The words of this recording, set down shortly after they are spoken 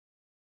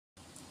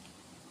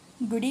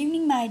Good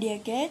evening, my dear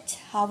kids.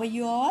 How are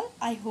you all?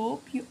 I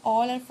hope you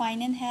all are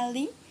fine and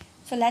healthy.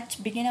 So, let's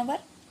begin our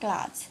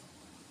class.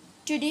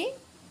 Today,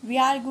 we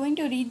are going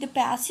to read the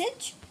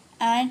passage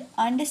and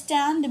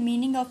understand the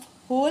meaning of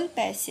whole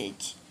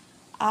passage.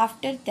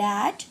 After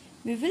that,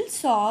 we will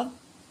solve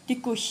the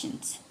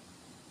questions.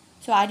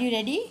 So, are you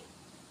ready?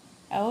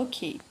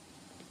 Okay.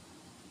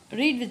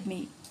 Read with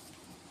me.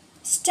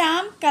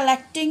 Stamp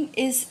collecting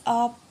is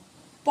a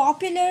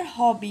popular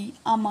hobby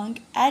among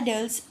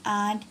adults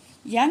and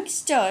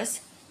youngsters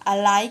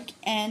alike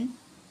in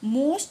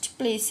most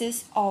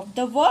places of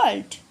the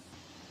world.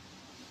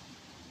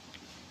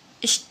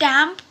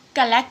 Stamp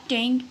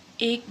collecting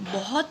एक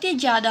बहुत ही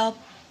ज़्यादा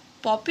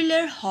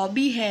popular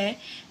hobby है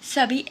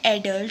सभी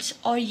adults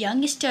और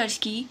youngsters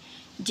की,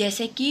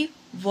 जैसे कि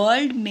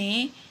world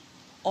में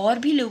और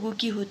भी लोगों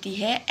की होती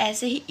है,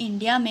 ऐसे ही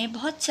इंडिया में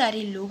बहुत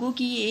सारे लोगों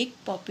की एक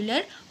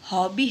पॉपुलर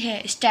हॉबी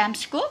है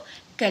स्टैम्प्स को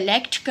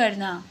कलेक्ट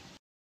करना.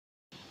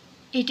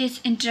 It is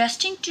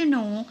interesting to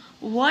know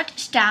what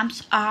stamps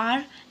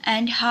are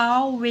and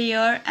how,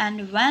 where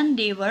and when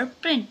they were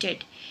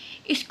printed.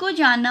 इसको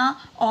जानना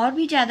और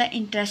भी ज़्यादा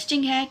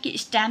इंटरेस्टिंग है कि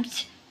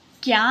स्टैम्प्स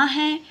क्या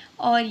हैं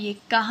और ये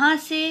कहाँ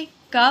से,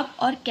 कब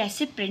और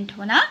कैसे प्रिंट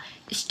होना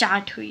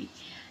स्टार्ट हुई.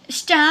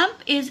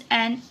 Stamp is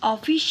an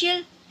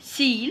official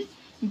seal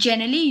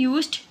generally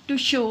used to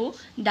show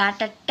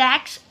that a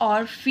tax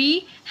or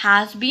fee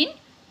has been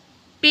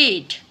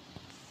paid.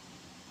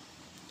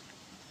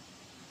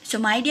 So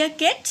my dear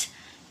kids,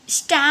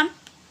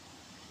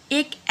 stamp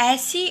एक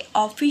ऐसी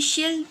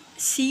ऑफिशियल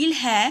सील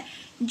है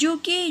जो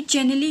कि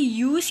जनरली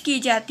यूज़ की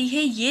जाती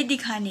है ये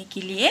दिखाने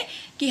के लिए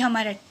कि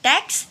हमारा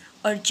टैक्स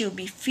और जो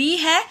भी फ़ी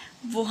है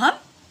वो हम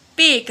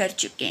पे कर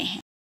चुके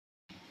हैं.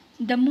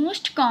 The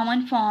most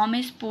common form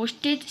is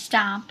postage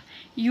stamp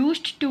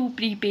used to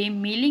prepay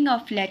mailing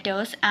of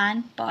letters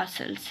and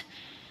parcels.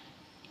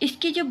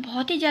 इसकी जो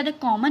बहुत ही ज़्यादा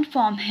कॉमन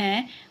फॉर्म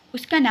है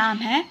उसका नाम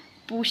है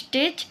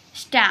postage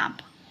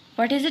stamp.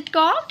 What is it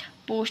called?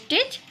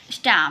 Postage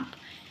stamp,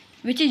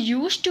 which is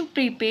used to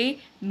prepay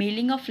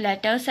mailing of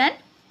letters and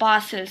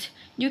parcels,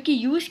 जो कि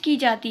यूज़ की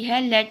जाती है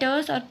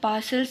लेटर्स और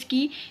पार्सल्स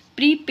की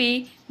प्रीपे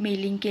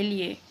मेलिंग के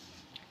लिए.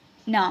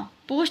 Now,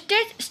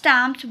 postage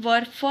stamps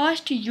were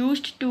first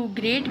used to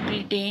Great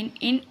Britain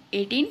in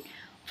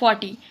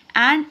 1840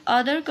 and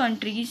other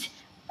countries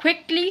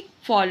quickly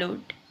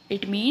followed.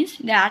 It means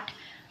that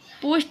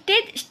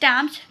postage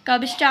stamps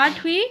कब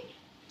स्टार्ट हुई?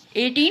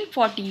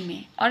 1840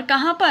 में. और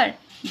कहाँ पर?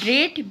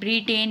 ग्रेट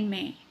ब्रिटेन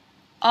में.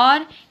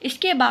 और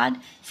इसके बाद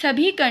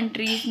सभी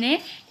कंट्रीज़ ने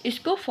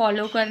इसको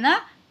फॉलो करना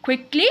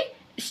क्विकली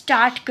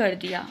स्टार्ट कर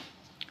दिया.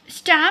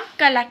 Stamp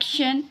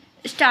collection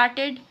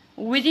started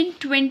with in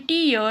 20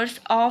 years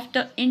of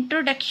the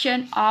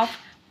introduction of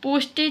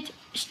postage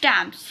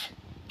stamps.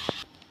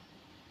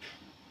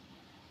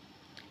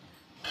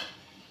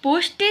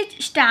 Postage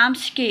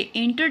stamps के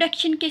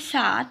इंट्रोडक्शन के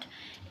साथ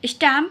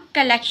स्टैम्प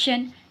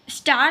कलेक्शन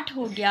स्टार्ट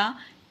हो गया.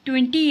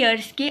 20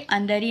 years के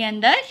अंदर ही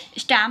अंदर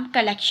स्टैम्प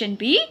कलेक्शन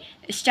भी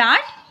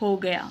स्टार्ट हो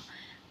गया.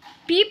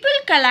 People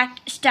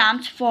collect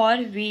stamps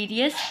for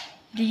various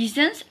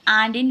regions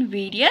and in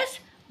various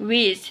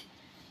ways.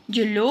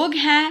 जो लोग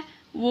हैं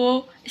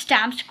वो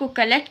स्टैम्प्स को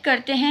कलेक्ट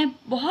करते हैं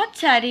बहुत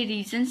सारे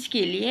रीजन्स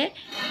के लिए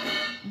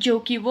जो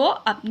कि वो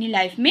अपनी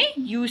लाइफ में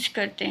यूज़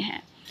करते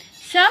हैं.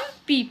 Some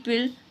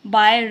people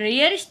by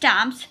rare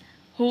stamps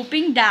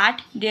hoping that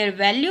their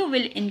value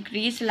will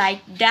increase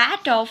like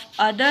that of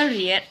other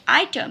rare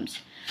items.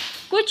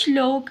 कुछ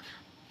लोग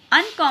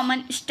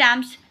अनकॉमन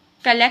स्टैम्प्स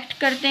कलेक्ट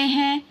करते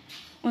हैं,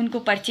 उनको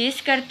परचेज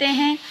करते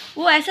हैं.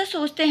 वो ऐसा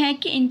सोचते हैं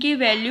कि इनकी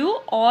वैल्यू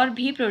और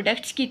भी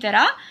प्रोडक्ट्स की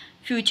तरह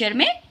फ्यूचर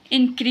में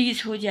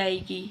इंक्रीज़ हो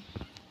जाएगी.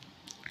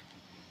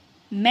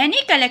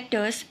 Many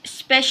collectors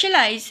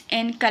specialize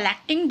in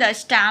collecting the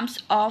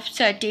stamps of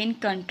certain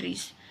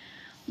countries.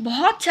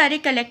 बहुत सारे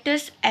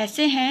कलेक्टर्स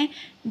ऐसे हैं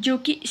जो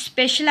कि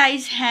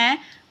स्पेशलाइज हैं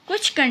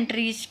कुछ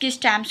कंट्रीज़ के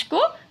स्टैम्प्स को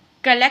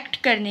कलेक्ट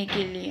करने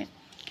के लिए.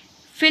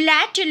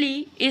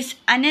 Philately is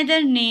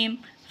another name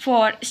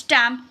for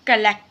stamp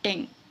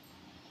collecting.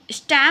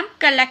 Stamp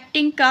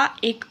collecting का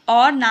एक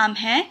और नाम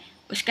है,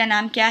 उसका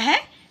नाम क्या है?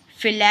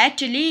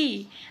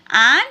 Philately.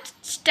 And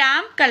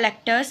stamp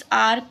collectors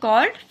are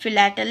called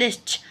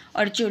फिलैटलिस्ट.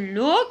 और जो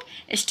लोग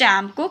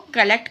स्टैम्प को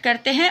कलेक्ट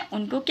करते हैं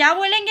उनको क्या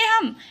बोलेंगे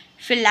हम?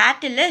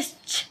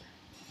 Philatelists.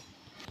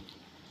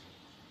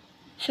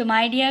 So my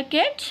dear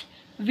kids,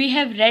 we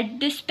have read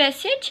this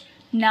passage.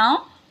 Now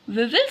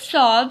we will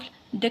solve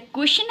the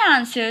question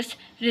answers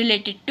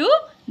related to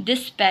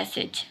this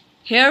passage.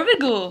 Here we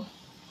go.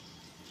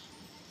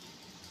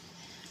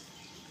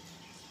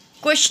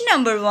 Question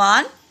number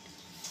 1.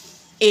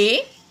 A.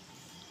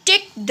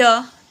 Tick the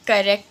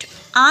correct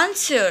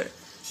answer.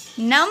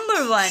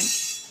 Number 1.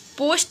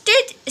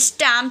 Postage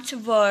stamps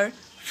were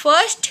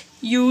first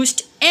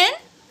used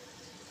in.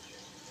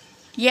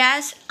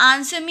 Yes,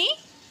 answer me.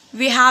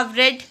 We have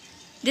read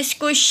this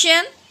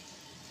question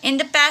in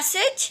the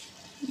passage.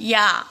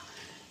 Yeah.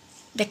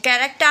 The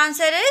correct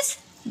answer is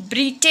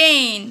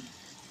Britain.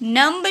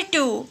 Number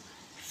 2.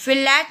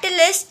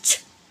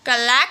 Philatelists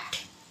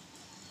collect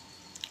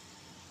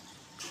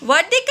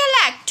What they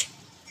collect?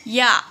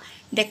 Yeah,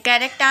 the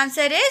correct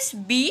answer is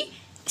B,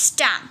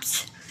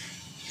 stamps.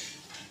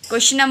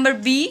 Question number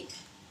B.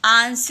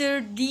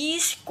 Answer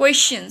these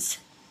questions.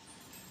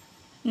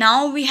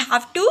 Now we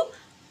have to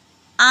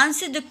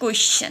answer the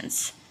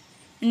questions.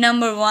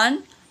 Number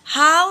 1.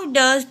 How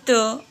does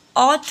the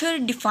author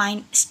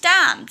define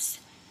stamps?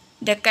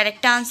 The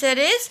correct answer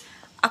is,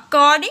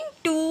 according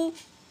to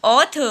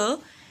author,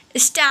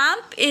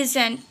 stamp is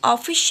an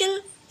official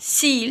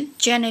seal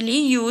generally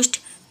used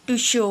to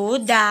show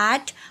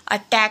that a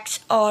tax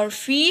or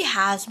fee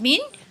has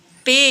been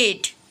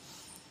paid.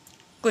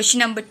 Question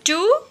number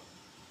 2.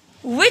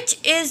 Which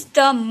is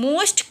the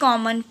most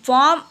common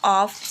form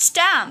of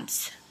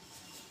stamps?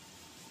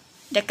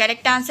 The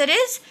correct answer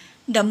is,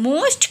 the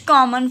most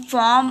common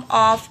form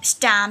of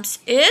stamps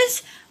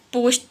is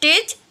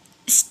postage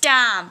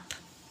stamp.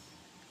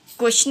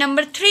 Question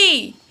number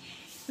 3.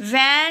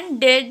 When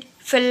did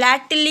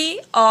philately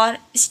or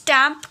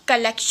stamp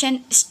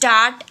collection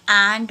start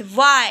and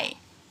why?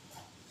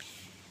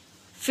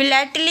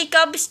 Philately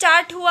कब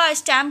start हुआ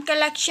stamp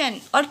collection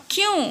और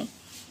क्यों?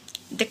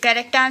 The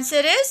correct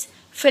answer is,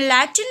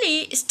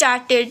 philately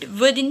started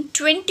within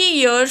 20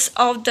 years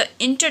of the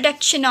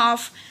introduction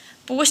of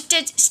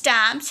postage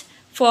stamps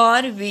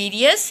for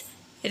various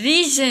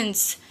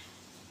reasons.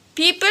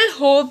 People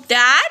hope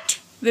that,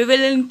 we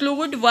will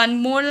include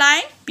one more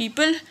line,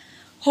 people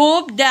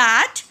hope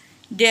that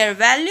their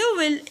value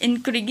will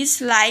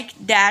increase like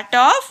that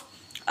of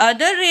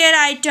other rare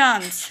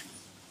items.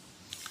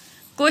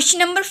 Question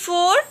number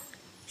 4.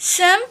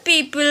 Some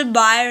people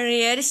buy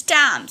rare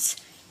stamps.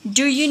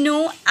 Do you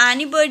know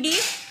anybody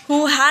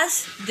who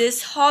has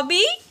this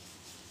hobby?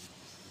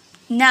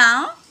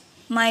 Now,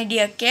 my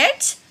dear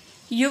kids,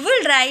 you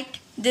will write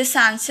this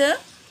answer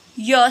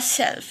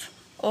yourself.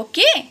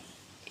 Okay?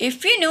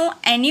 If you know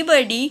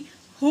anybody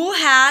who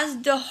has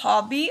the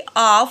hobby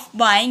of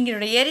buying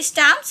rare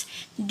stamps,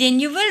 then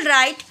you will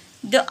write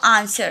the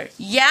answer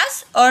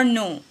yes or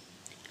no.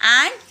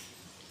 And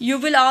you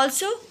will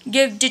also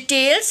give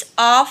details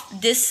of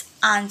this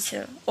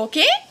answer.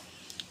 Okay?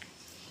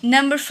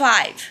 Number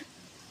 5.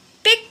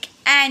 Pick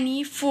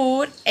any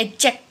 4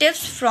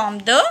 adjectives from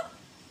the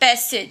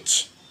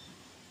passage.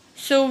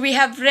 So we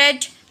have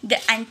read the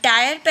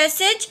entire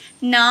passage.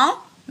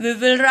 Now we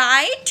will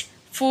write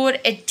 4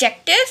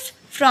 adjectives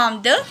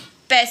from the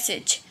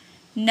passage.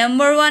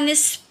 Number 1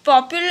 is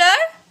popular.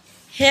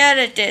 Here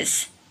it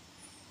is.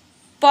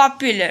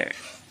 Popular.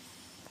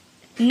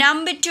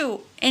 Number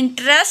 2,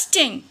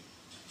 interesting.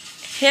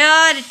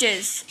 Here it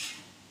is.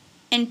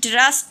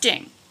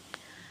 Interesting.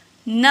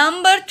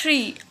 Number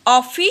 3,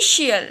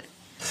 official.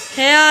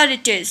 Here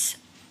it is.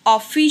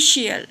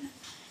 Official.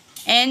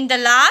 And the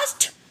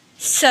last,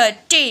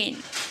 certain.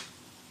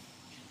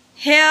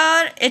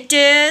 Here it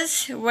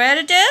is. Where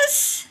it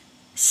is?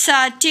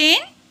 Certain.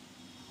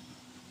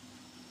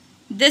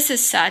 This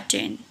is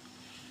certain.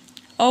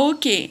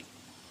 Okay.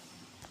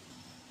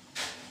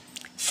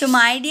 So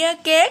my dear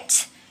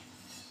kids,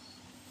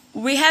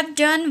 we have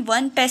done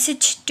one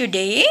passage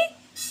today.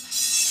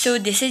 So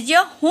this is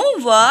your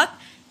homework,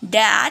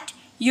 that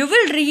you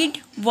will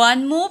read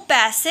one more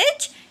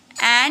passage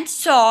and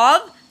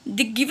solve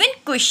the given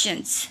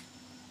questions.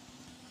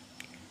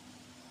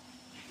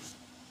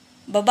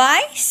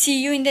 Bye-bye.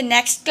 See you in the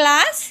next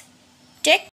class. Take